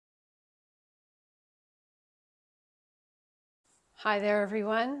Hi there,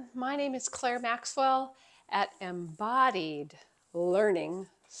 everyone. My name is Claire Maxwell at Embodied Learning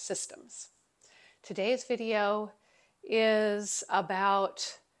Systems. Today's video is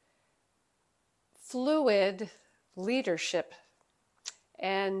about fluid leadership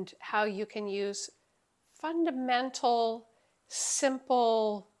and how you can use fundamental,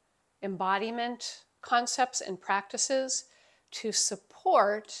 simple embodiment concepts and practices to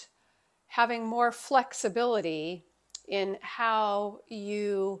support having more flexibility in how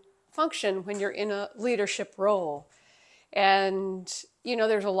you function when you're in a leadership role. And,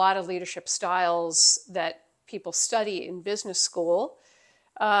 there's a lot of leadership styles that people study in business school.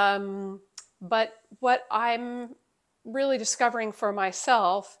 But what I'm really discovering for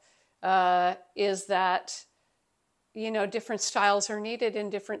myself is that, different styles are needed in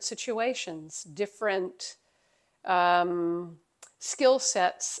different situations, different skill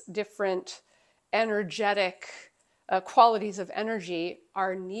sets, different energetic qualities of energy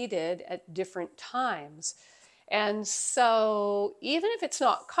are needed at different times. And so even if it's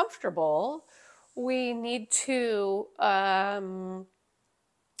not comfortable, we need to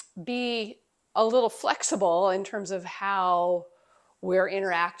be a little flexible in terms of how we're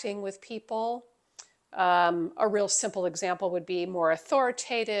interacting with people. A real simple example would be more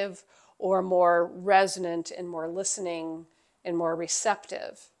authoritative or more resonant and more listening and more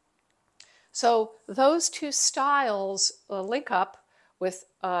receptive. So those two styles link up with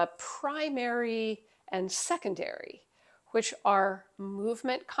primary and secondary, which are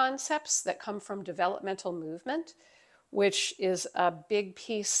movement concepts that come from developmental movement, which is a big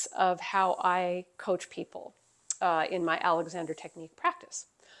piece of how I coach people in my Alexander Technique practice.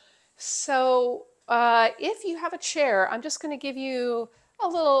 So if you have a chair, I'm just going to give you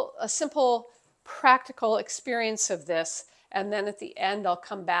a simple practical experience of this. And then at the end, I'll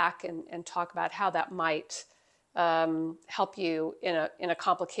come back and talk about how that might help you in a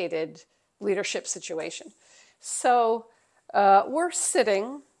complicated leadership situation. So we're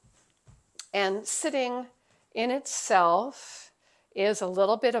sitting, and sitting in itself is a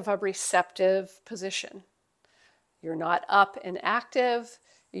little bit of a receptive position. You're not up and active.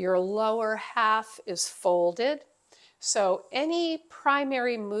 Your lower half is folded. So any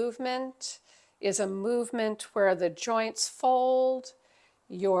primary movement is a movement where the joints fold,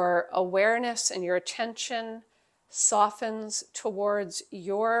 your awareness and your attention softens towards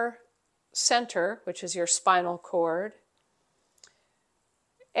your center, which is your spinal cord,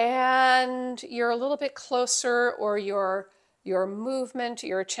 and you're a little bit closer, or your movement,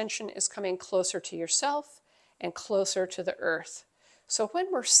 your attention is coming closer to yourself and closer to the earth. So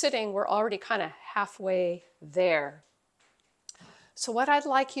when we're sitting, we're already kind of halfway there. So what I'd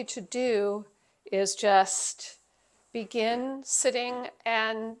like you to do is just begin sitting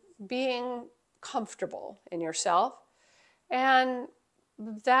and being comfortable in yourself. And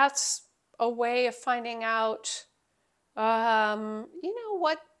that's a way of finding out,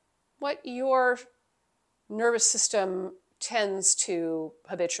 what your nervous system tends to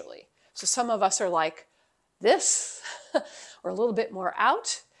habitually. So some of us are like this, or a little bit more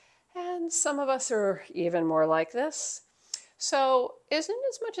out, and some of us are even more like this. So as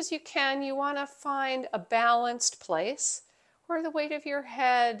much as you can, you want to find a balanced place where the weight of your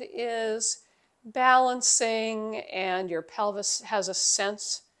head is balancing and your pelvis has a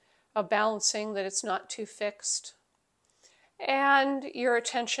sense of balancing, that it's not too fixed. And your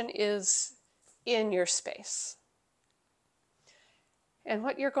attention is in your space. And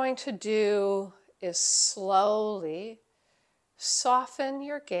what you're going to do is slowly soften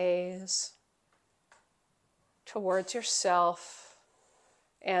your gaze towards yourself,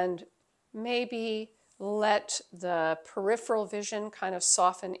 and maybe let the peripheral vision kind of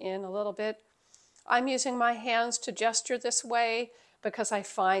soften in a little bit. I'm using my hands to gesture this way because I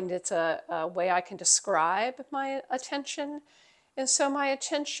find it's a way I can describe my attention. And so my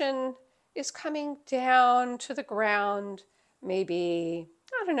attention is coming down to the ground, maybe,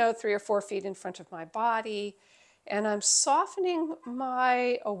 3 or 4 feet in front of my body. And I'm softening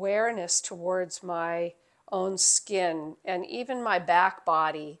my awareness towards my own skin and even my back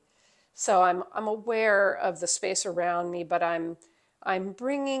body. So I'm aware of the space around me, but I'm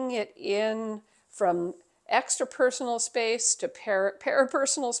bringing it in from extrapersonal space to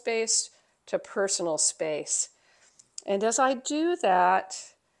parapersonal space to personal space. And as I do that,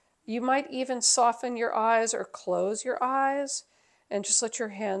 you might even soften your eyes or close your eyes and just let your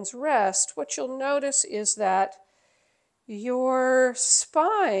hands rest. What you'll notice is that your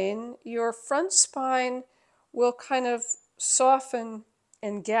spine, your front spine, will kind of soften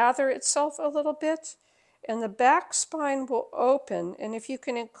and gather itself a little bit, and the back spine will open. And if you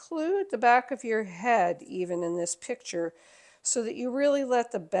can include the back of your head even in this picture, so that you really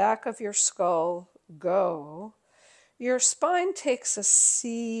let the back of your skull go, your spine takes a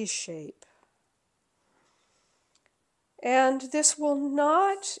C shape. And this will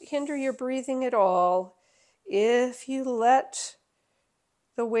not hinder your breathing at all if you let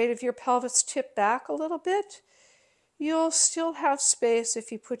the weight of your pelvis tip back a little bit. You'll still have space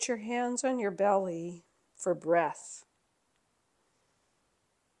if you put your hands on your belly for breath.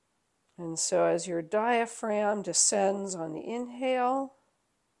 And so as your diaphragm descends on the inhale,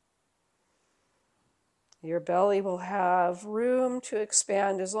 your belly will have room to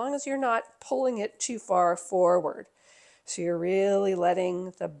expand as long as you're not pulling it too far forward. So you're really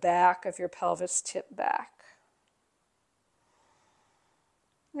letting the back of your pelvis tip back.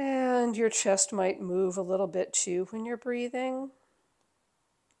 And your chest might move a little bit too when you're breathing.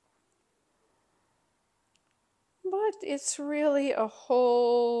 But it's really a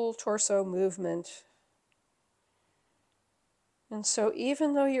whole torso movement. And so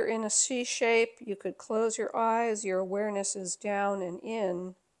even though you're in a C shape, you could close your eyes, your awareness is down and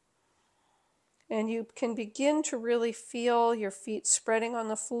in. And you can begin to really feel your feet spreading on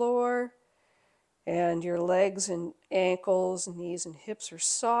the floor, and your legs and ankles, knees and hips are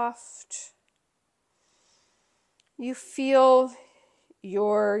soft. You feel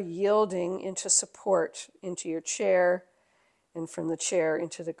your yielding into support, into your chair, and from the chair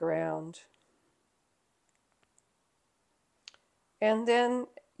into the ground. And then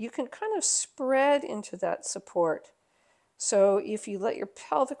you can kind of spread into that support. So if you let your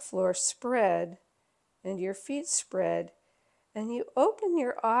pelvic floor spread and your feet spread, and you open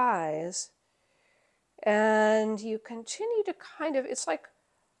your eyes and you continue to kind of, it's like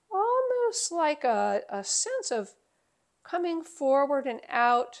almost like a sense of coming forward and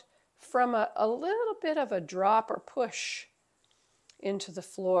out from a little bit of a drop or push into the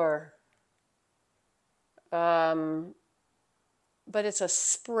floor. But it's a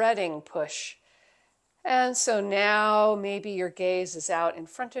spreading push. And so now maybe your gaze is out in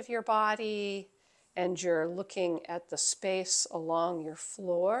front of your body and you're looking at the space along your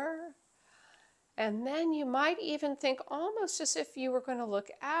floor. And then you might even think almost as if you were going to look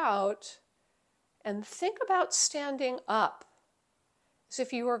out and think about standing up. As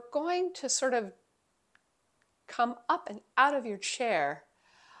if you were going to sort of come up and out of your chair.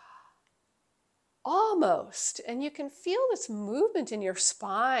 Almost. And you can feel this movement in your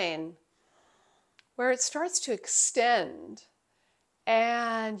spine where it starts to extend.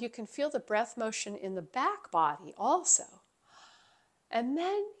 And you can feel the breath motion in the back body also. And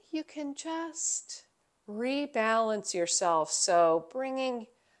then you can just rebalance yourself. So bringing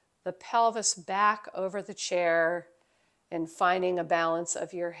the pelvis back over the chair and finding a balance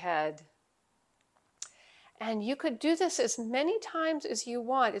of your head. And you could do this as many times as you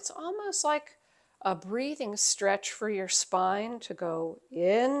want. It's almost like a breathing stretch for your spine to go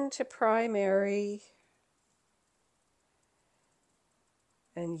into primary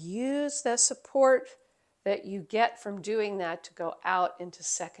and use the support that you get from doing that to go out into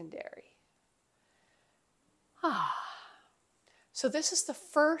secondary. So this is the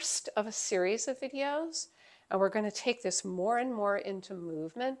first of a series of videos, and we're going to take this more and more into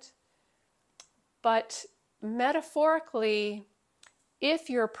movement. But metaphorically, if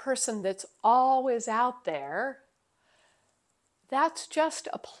you're a person that's always out there, that's just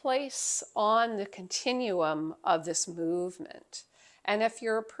a place on the continuum of this movement. And if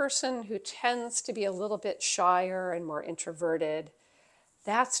you're a person who tends to be a little bit shyer and more introverted,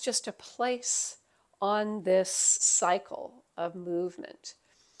 that's just a place on this cycle of movement.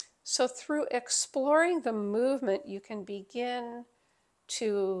 So through exploring the movement, you can begin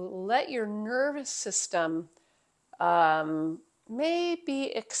to let your nervous system maybe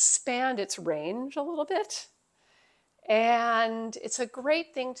expand its range a little bit. And it's a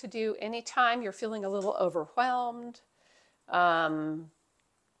great thing to do anytime you're feeling a little overwhelmed. You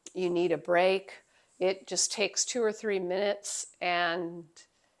need a break. It just takes 2 or 3 minutes, and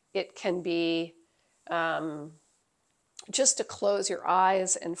it can be just to close your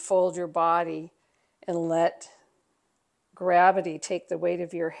eyes and fold your body and let gravity take the weight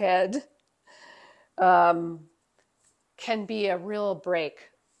of your head. Can be a real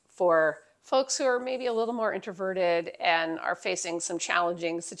break for folks who are maybe a little more introverted and are facing some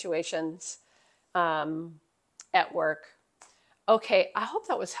challenging situations at work. Okay, I hope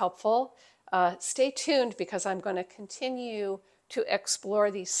that was helpful. Stay tuned because I'm going to continue to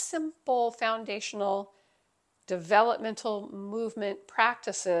explore these simple foundational developmental movement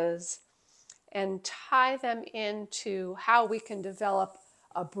practices and tie them into how we can develop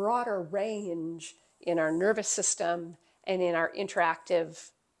a broader range in our nervous system and in our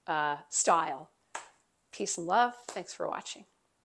interactive style. Peace and love. Thanks for watching.